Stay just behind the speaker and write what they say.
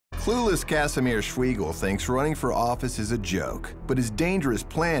Clueless Cassimir Svigelj thinks running for office is a joke, but his dangerous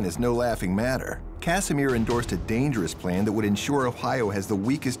plan is no laughing matter. Cassimir endorsed a dangerous plan that would ensure Ohio has the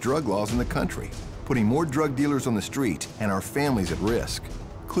weakest drug laws in the country, putting more drug dealers on the street and our families at risk.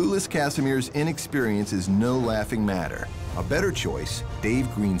 Clueless Cassimir's inexperience is no laughing matter. A better choice, Dave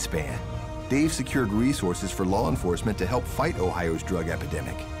Greenspan. Dave secured resources for law enforcement to help fight Ohio's drug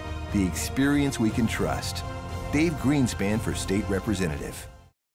epidemic. The experience we can trust. Dave Greenspan for State Representative.